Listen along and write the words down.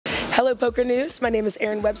Hello, Poker News. My name is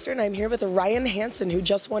Aaron Webster, and I'm here with Ryan Hansen, who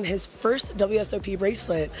just won his first WSOP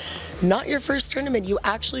bracelet. Not your first tournament. You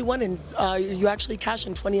actually won, and you actually cashed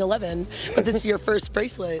in 2011, but this is your first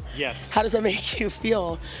bracelet. Yes. How does that make you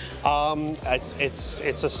feel?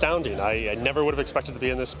 It's astounding. I never would have expected to be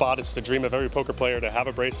in this spot. It's the dream of every poker player to have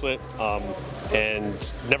a bracelet,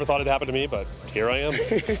 and never thought it'd happen to me, but here I am.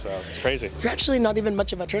 So it's crazy. You're actually not even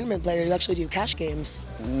much of a tournament player. You actually do cash games.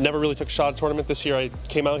 Never really took a shot at a tournament this year. I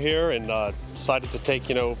came out here and decided to take,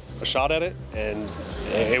 a shot at it, and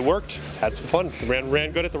it worked. Had some fun.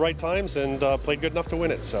 Ran good at the right times and played good enough to win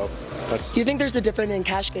it. So that's. Do you think there's a difference in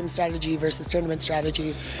cash game strategy versus tournament strategy?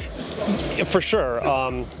 For sure.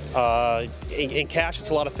 In cash, it's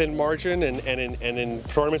a lot of thin margin, and in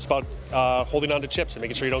tournaments, about holding on to chips and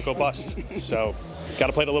making sure you don't go bust. So, got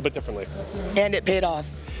to play it a little bit differently. And it paid off.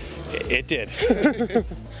 It did.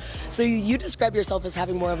 So you describe yourself as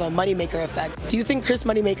having more of a moneymaker effect. Do you think Chris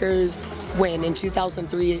Moneymaker's win in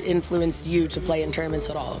 2003 influenced you to play in tournaments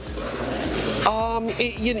at all? I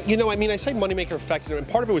say moneymaker effect, and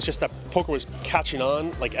part of it was just that poker was catching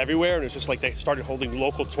on like everywhere, and it was just like they started holding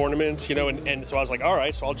local tournaments, and so I was like, all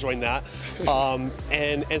right, so I'll join that.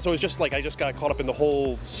 And so it was just like I just got caught up in the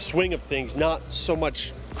whole swing of things, not so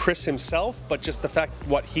much Chris himself, but just the fact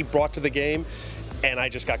what he brought to the game. And I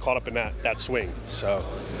just got caught up in that swing, so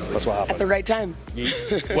that's what happened. At the right time.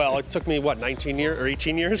 Well, it took me, 19 years or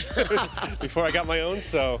 18 years before I got my own,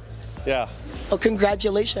 so yeah. Well,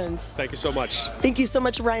 congratulations. Thank you so much. Thank you so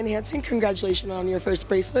much, Ryan Hansen. Congratulations on your first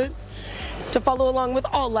bracelet. To follow along with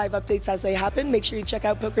all live updates as they happen, make sure you check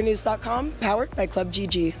out PokerNews.com, powered by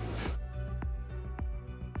ClubGG.